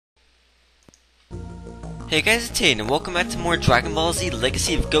Hey guys, it's Hayden, and welcome back to more Dragon Ball Z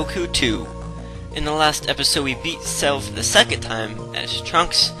Legacy of Goku 2. In the last episode, we beat Cell for the second time as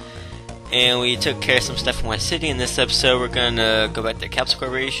Trunks, and we took care of some stuff in West City. In this episode, we're gonna go back to Capsule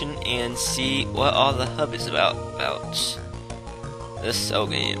Corporation and see what all the hub is about the Cell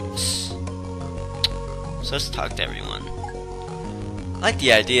games. So let's talk to everyone. I like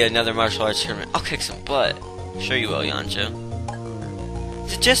the idea of another martial arts tournament. I'll kick some butt. Sure you will, Yamcha.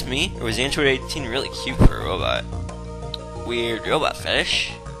 Is it just me, or was the Android 18 really cute for a robot? Weird robot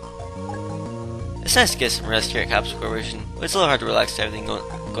fetish. It's nice to get some rest here at Capsule Corporation, but it's a little hard to relax to everything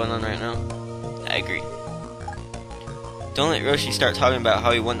going on right now. I agree. Don't let Roshi start talking about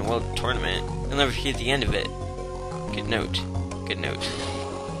how he won the world tournament. You'll never hear the end of it. Good note. Good note.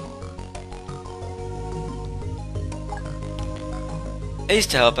 I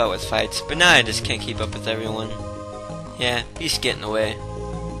used to help out with fights, but now I just can't keep up with everyone. Yeah, he's getting in the way.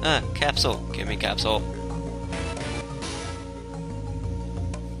 Capsule. Give me Capsule.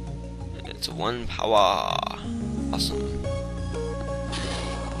 It's one power. Awesome.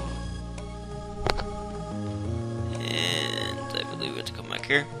 And I believe we have to come back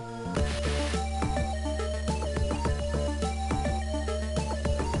here.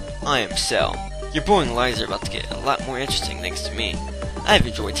 I am Cell. Your boring lives are about to get a lot more interesting thanks to me. I've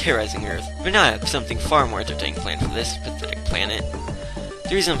enjoyed terrorizing Earth, but now I have something far more entertaining planned for this pathetic planet.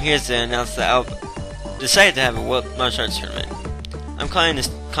 The reason I'm here is to announce that I've decided to have a World Martial Arts Tournament. I'm calling this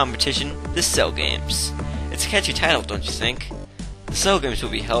competition the Cell Games. It's a catchy title, don't you think? The Cell Games will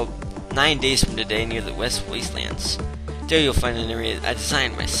be held 9 days from today near the West Wastelands. There you'll find an area I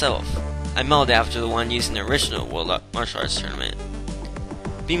designed myself. I modeled after the one used in the original World Martial Arts Tournament.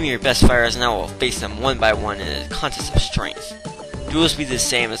 Be me your best fighters and I will face them one by one in a contest of strength. Duels will be the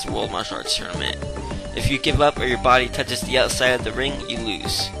same as the World Martial Arts Tournament. If you give up or your body touches the outside of the ring, you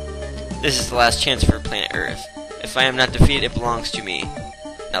lose. This is the last chance for planet Earth. If I am not defeated, it belongs to me.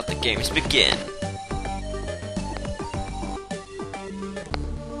 Now the games begin.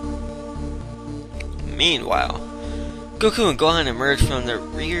 Meanwhile, Goku and Gohan emerge from the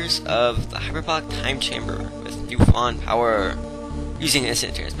rears of the hyperbolic time chamber with newfound power. Using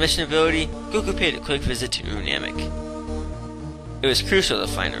instant transmission ability, Goku paid a quick visit to New Namek. It was crucial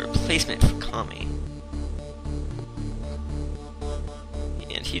to find a replacement for Kami.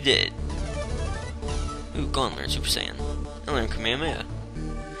 And he did. Ooh, Gohan learned Super Saiyan. I learned Kamehameha.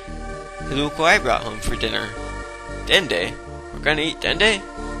 Look what I brought home for dinner. Dende? We're gonna eat Dende?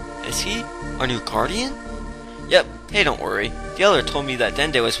 Is he our new guardian? Yep, hey, don't worry. The elder told me that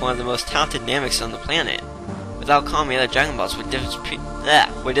Dende was one of the most talented Nameks on the planet. Without Kami, other Dragon Balls would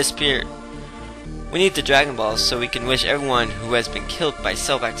disappear. We need the Dragon Balls so we can wish everyone who has been killed by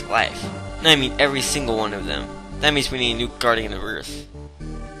Cell back to life. And I mean every single one of them. That means we need a new Guardian of Earth.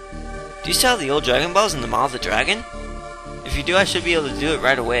 Do you still have the old Dragon Balls in the Maw of the Dragon? If you do, I should be able to do it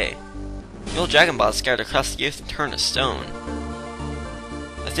right away. The old Dragon Ball is scattered across the earth and turned to stone.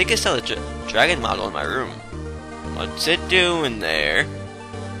 I think I saw the Dragon model in my room. What's it doing there?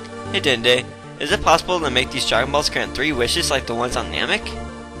 Hey Dende, is it possible to make these Dragon Balls grant 3 wishes like the ones on Namek?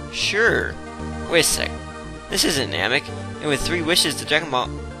 Sure. Wait a sec. This isn't Namek, and with 3 wishes the Dragon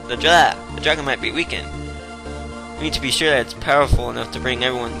might be weakened. We need to be sure that it's powerful enough to bring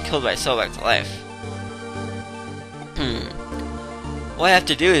everyone killed by Cell back to life. All I have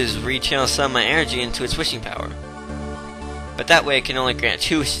to do is rechannel some of my energy into its wishing power. But that way it can only grant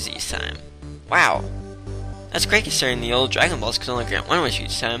 2 wishes each time. Wow! That's great considering the old Dragon Balls could only grant 1 wish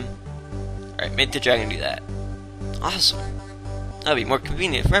each time. Alright, make the dragon do that. Awesome. That'll be more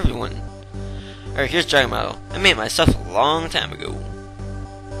convenient for everyone. Alright, here's Dragon Model. I made it myself a long time ago.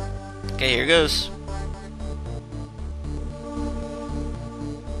 Okay, here goes.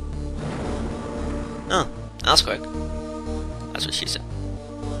 Oh, that was quick. That's what she said.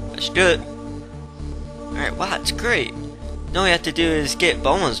 Let's do it. Alright, wow, it's great. Now all we have to do is get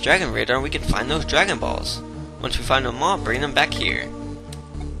Bulma's Dragon Radar and we can find those Dragon Balls. Once we find them all, bring them back here.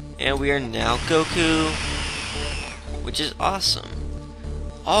 And we are now Goku, which is awesome.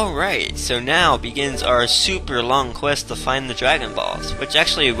 Alright, so now begins our super long quest to find the Dragon Balls, which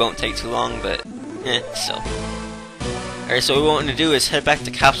actually won't take too long, but still. Alright, so what we want to do is head back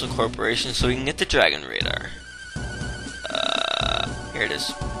to Capsule Corporation so we can get the Dragon Radar. Here it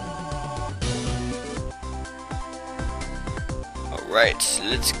is. Alright, so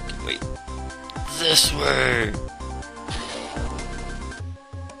let's wait. This way.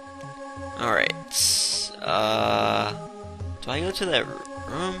 Alright. Do I go to that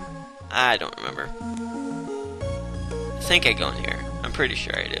room? I don't remember. I think I go in here. I'm pretty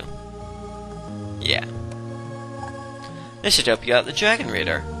sure I do. Yeah. This should help you out the Dragon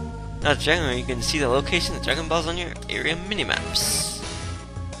Radar. Now, Dragon, you can see the location of the Dragon Balls on your area minimaps.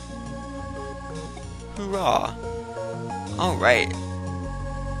 Hurrah! Alright.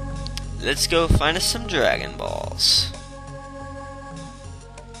 Let's go find us some Dragon Balls.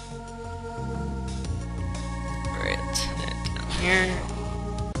 Alright, down here.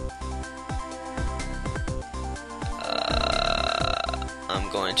 I'm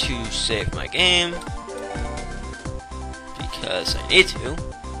going to save my game because I need to.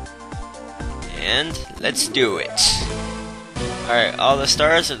 And let's do it. Alright, all the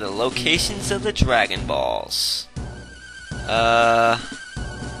stars are the locations of the Dragon Balls. Alright.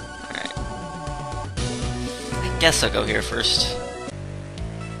 I guess I'll go here first.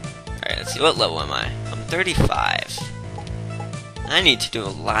 Alright, let's see, what level am I? I'm 35. I need to do a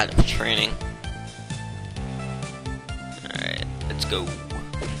lot of training. Alright, let's go.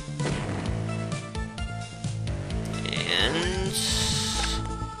 And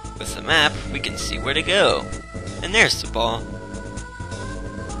with the map, we can see where to go. And there's the ball.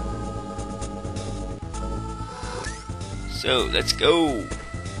 So, let's go.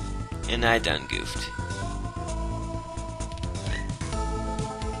 And I done goofed.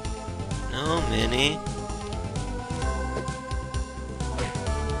 No, Minnie.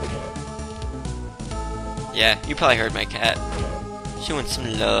 Yeah, you probably heard my cat. She wants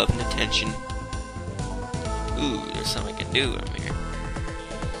some love and attention. Ooh, there's something I can do over here.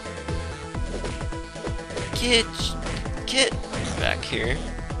 Get back here.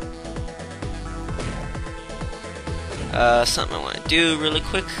 Something I want to do really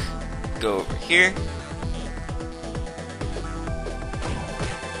quick. Go over here.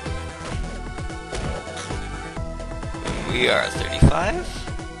 We are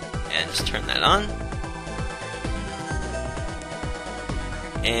 35. And just turn that on.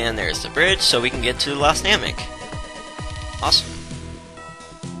 And there's the bridge, so we can get to Lost Namek. Awesome.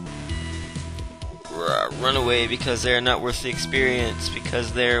 Run away because they're not worth the experience,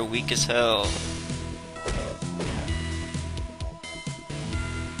 because they're weak as hell.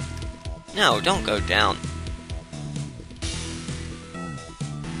 No, don't go down.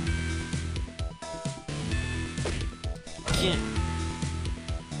 Yeah.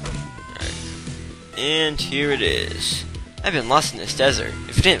 Alright. And here it is. I've been lost in this desert.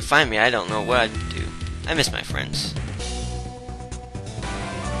 If you didn't find me, I don't know what I'd do. I miss my friends.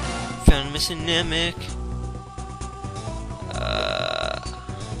 Found a missing Namek.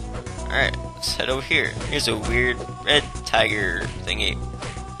 Alright, let's head over here. Here's a weird red tiger thingy.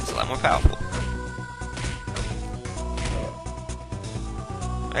 It's a lot more powerful.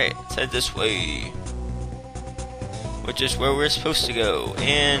 Alright, let's head this way. Which is where we're supposed to go.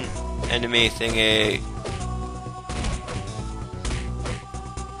 And enemy thingy.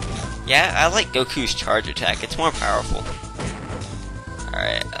 Yeah, I like Goku's charge attack. It's more powerful.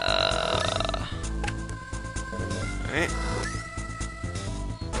 Alright, Alright.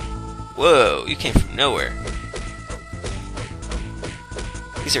 Whoa, you came from nowhere.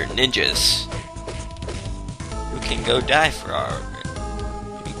 These are ninjas who can go die for our...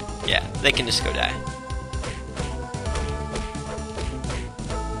 Yeah, they can just go die.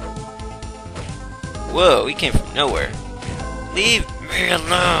 Whoa, he came from nowhere. Leave me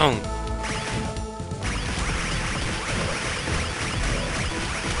alone!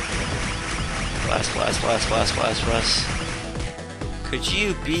 Blast, blast, blast, blast, blast, blast. Could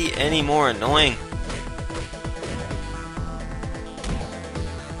you be any more annoying?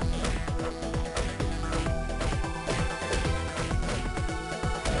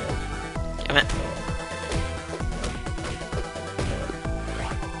 Damn it.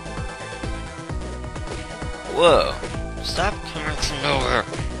 Whoa. Stop coming from nowhere.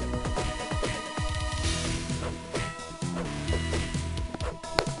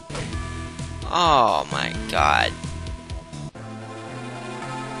 Oh my god.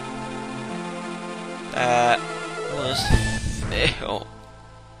 That was fail.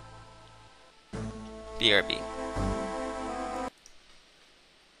 BRB.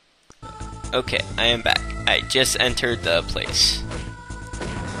 Okay, I am back. I just entered the place.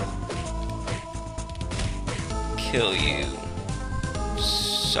 Kill you,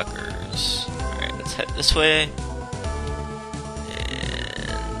 suckers. Alright, let's head this way. And...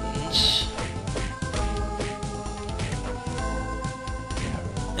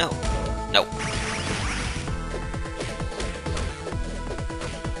 No. No.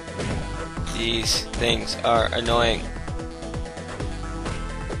 These things are annoying.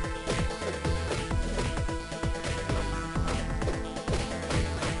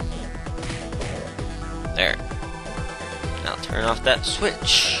 There. Now turn off that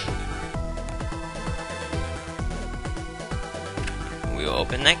switch. We will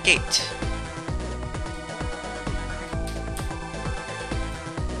open open that gate.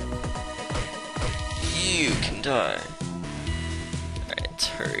 You can die. Alright, let's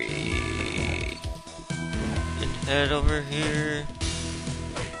hurry. And head over here.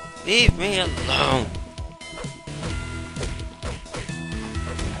 Leave me alone.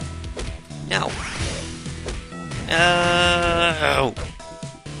 No. No.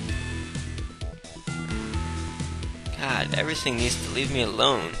 God, everything needs to leave me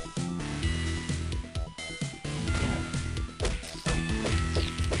alone.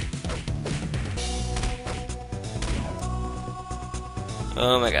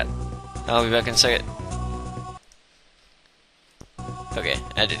 Oh my god. I'll be back in a second. Okay,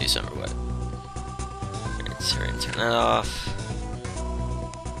 I had to do something or what? Alright, so we're gonna turn that off.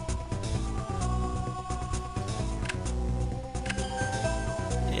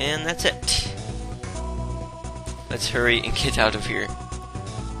 And that's it. Let's hurry and get out of here.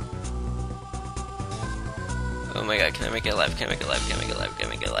 Oh my god, can I make it alive? Can I make it alive? Can I make it alive? Can I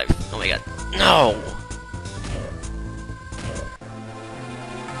make it alive? Oh my god. No!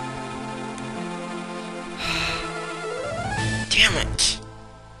 Damn it!